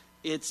was,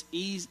 it's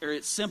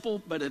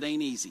simple, but it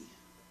ain't easy.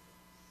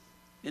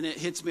 And it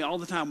hits me all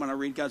the time when I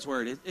read God's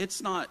word.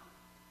 It's not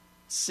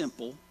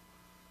simple.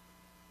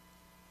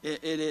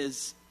 It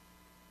is,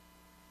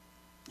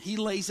 he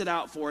lays it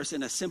out for us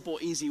in a simple,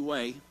 easy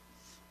way,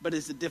 but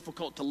it's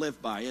difficult to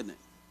live by, isn't it?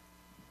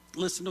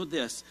 Listen to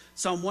this.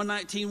 Psalm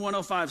 119,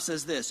 105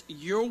 says this,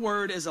 your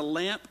word is a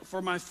lamp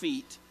for my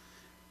feet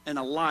and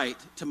a light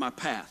to my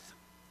path.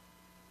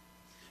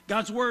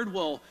 God's word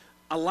will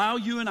allow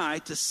you and I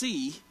to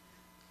see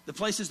the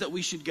places that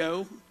we should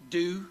go,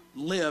 do,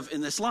 live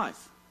in this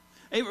life.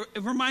 It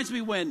reminds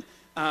me when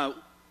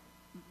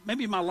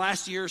maybe my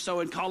last year or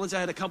so in college, I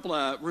had a couple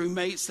of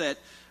roommates that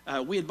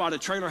we had bought a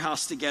trailer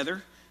house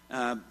together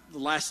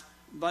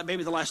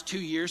maybe the last 2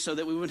 years so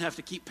that we wouldn't have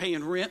to keep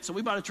paying rent. So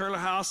we bought a trailer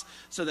house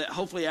so that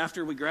hopefully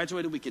after we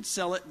graduated, we could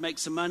sell it, make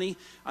some money.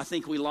 I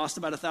think we lost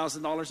about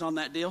 $1,000 on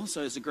that deal,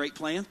 so it's a great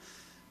plan.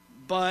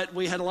 But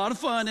we had a lot of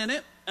fun in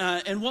it.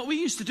 And what we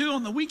used to do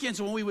on the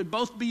weekends when we would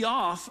both be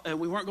off and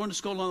we weren't going to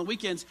school on the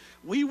weekends,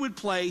 we would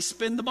play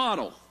Spin the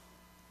Bottle.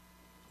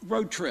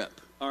 Road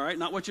trip, all right?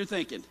 Not what you're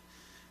thinking.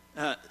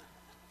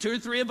 2 or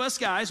 3 of us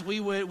guys, we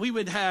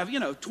would have,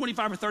 $25 or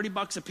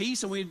 $30 a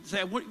piece, and we'd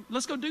say,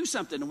 let's go do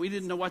something. And we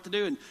didn't know what to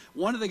do. And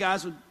one of the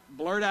guys would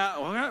blurt out,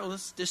 all right, well,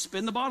 let's just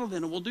spin the bottle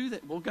then, and we'll do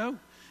that. We'll go.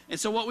 And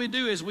so what we'd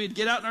do is we'd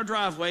get out in our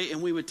driveway,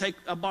 and we would take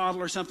a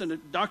bottle or something,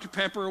 Dr.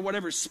 Pepper or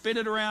whatever, spin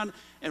it around,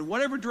 and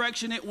whatever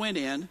direction it went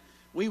in,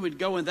 we would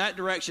go in that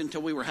direction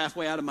until we were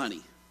halfway out of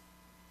money.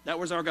 That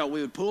was our goal.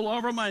 We would pool all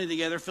of our money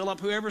together, fill up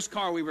whoever's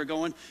car we were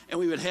going, and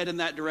we would head in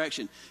that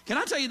direction. Can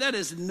I tell you, that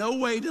is no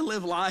way to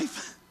live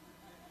life?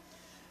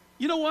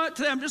 You know what?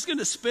 Today I'm just going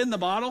to spin the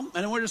bottle, and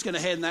then we're just going to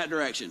head in that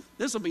direction.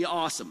 This will be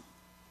awesome.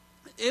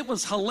 It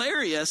was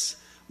hilarious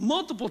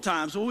multiple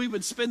times where we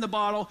would spin the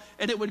bottle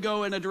and it would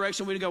go in a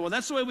direction. We'd go, well,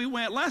 that's the way we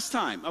went last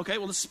time. Okay,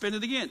 well, let's spin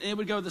it again. And it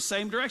would go the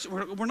same direction.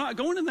 We're not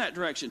going in that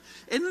direction.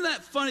 Isn't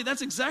that funny?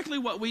 That's exactly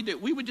what we do.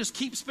 We would just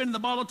keep spinning the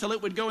bottle till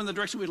it would go in the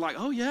direction we'd like,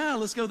 oh, yeah,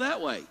 let's go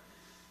that way.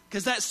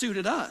 Because that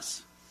suited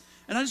us.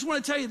 And I just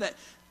want to tell you that,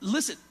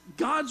 listen,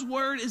 God's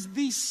word is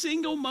the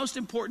single most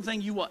important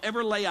thing you will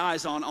ever lay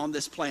eyes on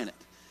this planet.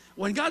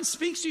 When God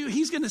speaks to you,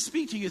 he's going to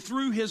speak to you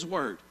through his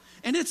word.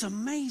 And it's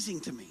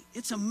amazing to me.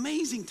 It's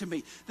amazing to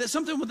me that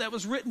something that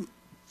was written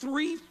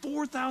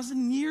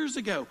 4,000 years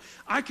ago,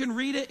 I can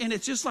read it and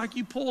it's just like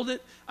you pulled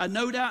a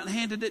note out and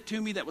handed it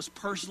to me that was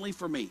personally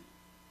for me.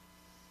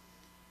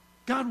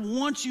 God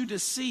wants you to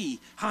see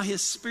how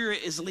his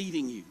spirit is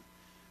leading you.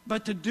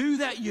 But to do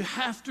that, you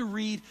have to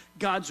read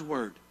God's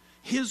word.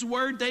 His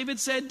word, David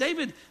said,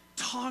 David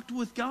talked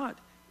with God.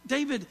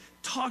 David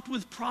talked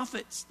with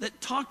prophets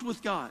that talked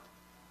with God.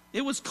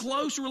 It was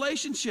close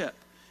relationship.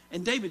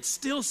 And David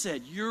still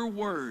said, your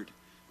word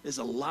is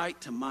a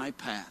light to my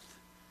path.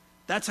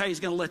 That's how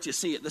he's going to let you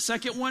see it. The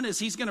second one is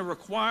it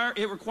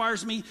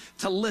requires me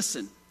to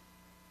listen.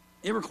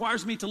 It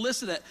requires me to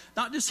listen to that.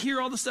 Not just hear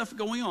all the stuff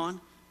going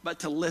on, but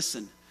to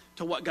listen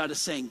to what God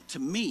is saying to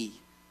me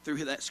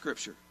through that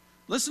scripture.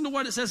 Listen to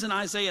what it says in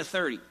Isaiah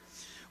 30.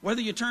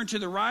 Whether you turn to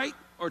the right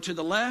or to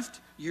the left,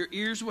 your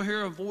ears will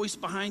hear a voice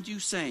behind you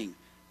saying,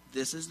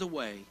 this is the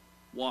way,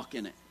 walk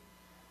in it.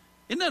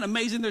 Isn't that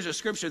amazing? There's a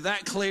scripture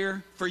that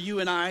clear for you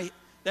and I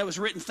that was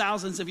written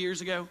thousands of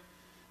years ago.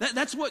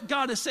 That's what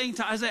God is saying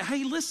to Isaiah.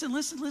 Hey,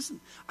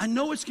 listen. I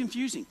know it's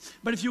confusing,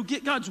 but if you'll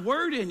get God's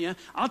word in you,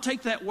 I'll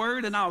take that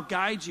word and I'll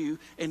guide you.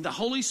 And the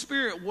Holy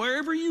Spirit,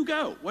 wherever you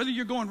go, whether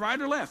you're going right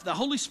or left, the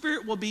Holy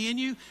Spirit will be in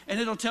you and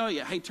it'll tell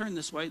you, hey, turn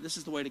this way. This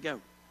is the way to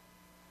go.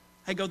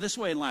 Hey, go this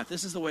way in life.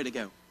 This is the way to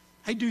go.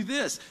 Hey, do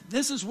this.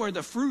 This is where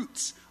the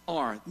fruits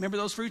are. Remember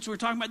those fruits we were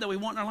talking about that we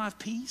want in our life?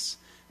 Peace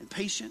and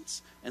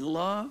patience and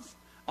love.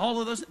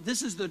 All of those,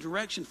 this is the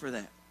direction for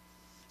that.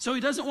 So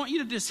he doesn't want you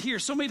to just hear.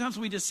 So many times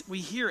we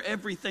hear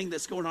everything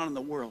that's going on in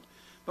the world.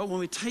 But when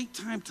we take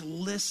time to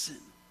listen,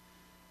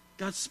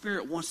 God's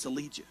Spirit wants to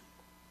lead you.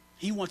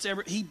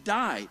 He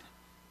died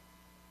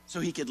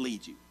so he could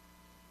lead you.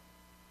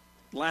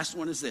 The last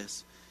one is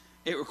this.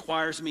 It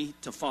requires me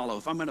to follow.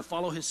 If I'm going to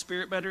follow his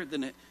Spirit better,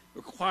 then it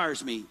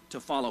requires me to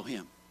follow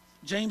him.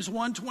 James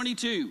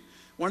 1:22,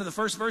 one of the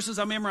first verses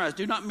I memorized.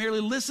 Do not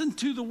merely listen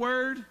to the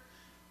word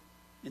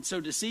and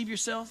so deceive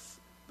yourself,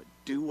 but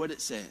do what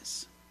it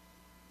says.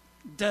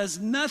 Does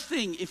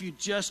nothing if you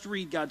just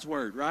read God's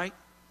word, right?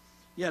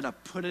 You got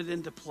to put it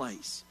into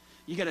place.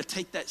 You got to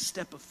take that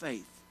step of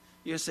faith.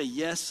 You got to say,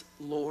 yes,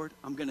 Lord,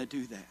 I'm going to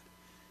do that.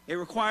 It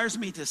requires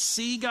me to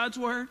see God's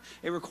word.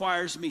 It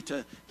requires me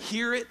to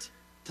hear it,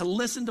 to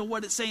listen to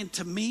what it's saying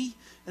to me,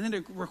 and then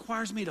it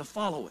requires me to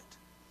follow it.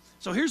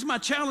 So here's my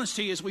challenge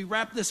to you as we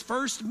wrap this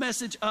first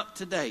message up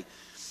today.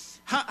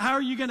 How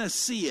are you going to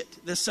see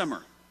it this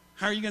summer?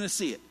 How are you going to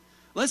see it?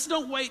 Let's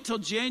don't wait till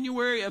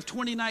January of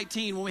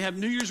 2019 when we have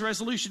New Year's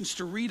resolutions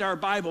to read our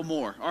Bible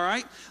more, all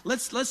right?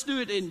 Let's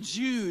do it in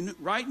June,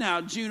 right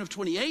now, June of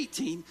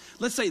 2018.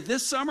 Let's say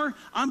this summer,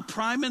 I'm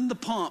priming the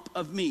pump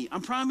of me.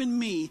 I'm priming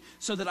me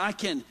so that I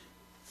can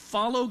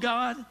follow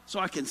God,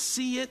 so I can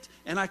see it,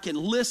 and I can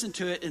listen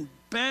to it, and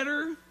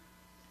better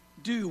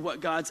do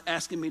what God's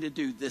asking me to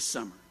do this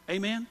summer.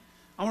 Amen?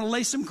 I want to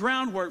lay some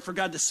groundwork for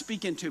God to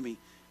speak into me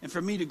and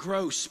for me to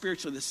grow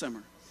spiritually this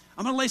summer.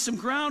 I'm going to lay some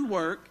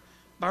groundwork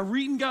by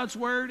reading God's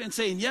word and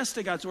saying yes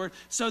to God's word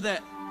so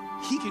that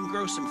he can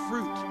grow some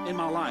fruit in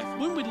my life.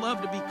 Wouldn't we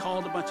love to be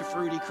called a bunch of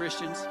fruity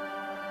Christians?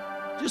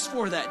 Just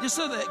for that. Just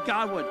so that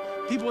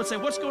people would say,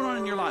 what's going on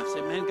in your life?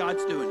 Say, man,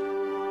 God's doing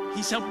it.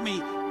 He's helping me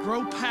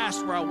grow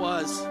past where I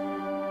was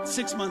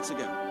 6 months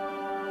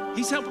ago.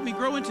 He's helping me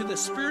grow into the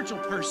spiritual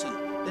person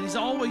that he's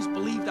always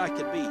believed I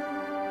could be.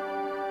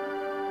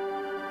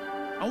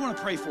 I want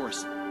to pray for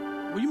us.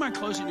 Will you mind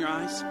closing your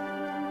eyes?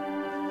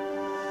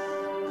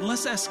 And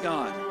let's ask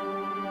God,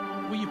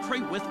 will you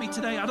pray with me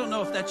today? I don't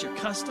know if that's your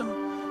custom,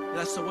 if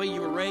that's the way you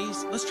were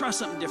raised. Let's try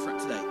something different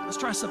today. Let's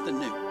try something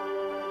new.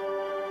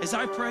 As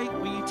I pray,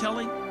 will you tell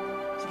him,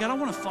 God, I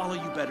want to follow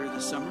you better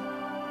this summer.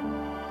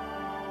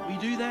 Will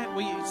you do that?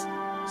 Will you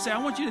say, I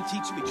want you to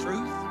teach me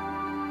truth.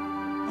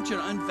 I want you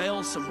to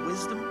unveil some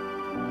wisdom.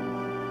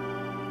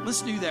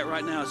 Let's do that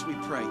right now as we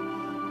pray.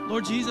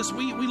 Lord Jesus,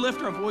 we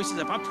lift our voices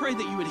up. I pray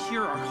that you would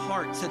hear our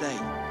heart today.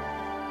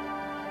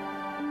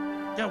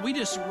 God, we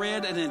just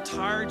read an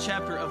entire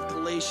chapter of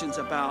Galatians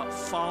about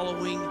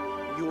following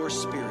your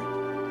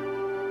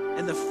Spirit.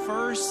 And the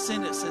first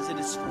sentence says it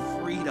is for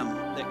freedom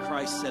that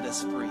Christ set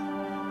us free.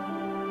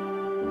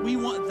 We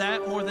want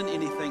that more than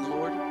anything,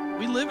 Lord.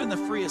 We live in the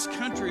freest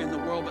country in the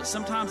world, but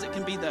sometimes it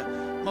can be the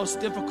most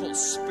difficult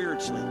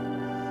spiritually.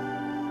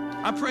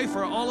 I pray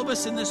for all of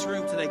us in this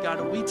room today, God,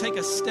 that we take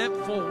a step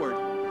forward,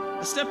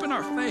 a step in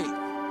our faith.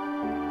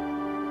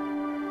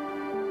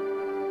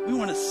 We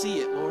want to see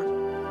it, Lord.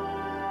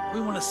 We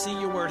want to see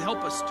your word.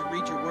 Help us to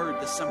read your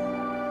word this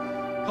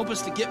summer. Help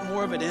us to get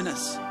more of it in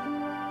us,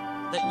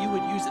 that you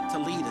would use it to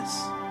lead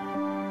us.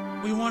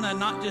 We want to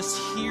not just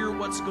hear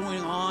what's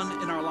going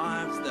on in our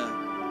lives,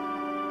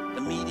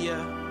 the media,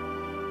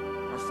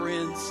 our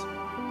friends.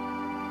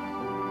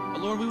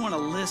 But Lord, we want to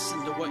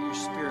listen to what your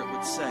Spirit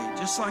would say.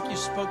 Just like you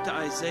spoke to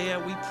Isaiah,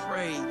 we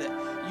pray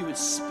that you would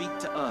speak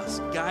to us,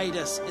 guide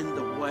us in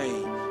the way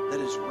that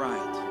is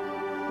right.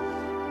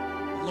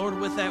 And Lord,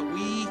 with that,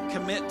 we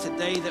commit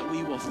today that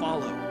we will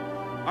follow.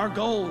 Our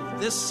goal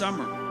this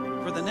summer,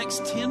 for the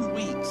next 10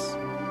 weeks,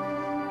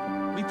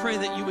 we pray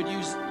that you would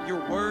use your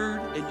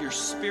word and your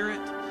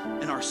Spirit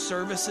in our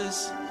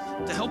services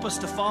to help us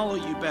to follow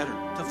you better,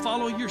 to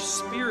follow your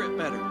Spirit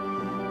better,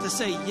 to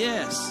say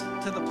yes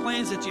to the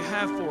plans that you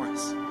have for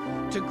us,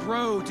 to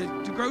grow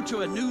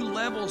to a new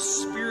level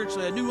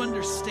spiritually, a new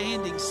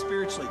understanding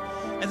spiritually.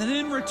 And then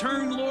in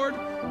return, Lord,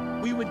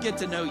 we would get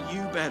to know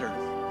you better.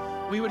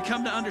 We would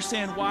come to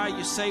understand why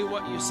you say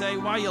what you say,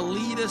 why you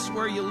lead us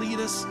where you lead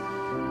us.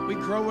 We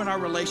grow in our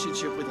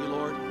relationship with you,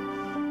 Lord.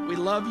 We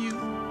love you.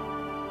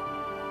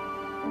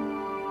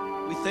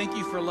 We thank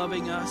you for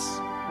loving us.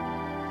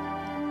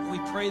 We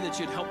pray that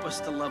you'd help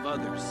us to love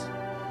others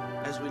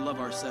as we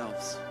love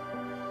ourselves.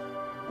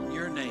 In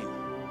your name,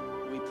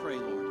 we pray,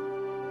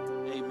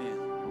 Lord. Amen.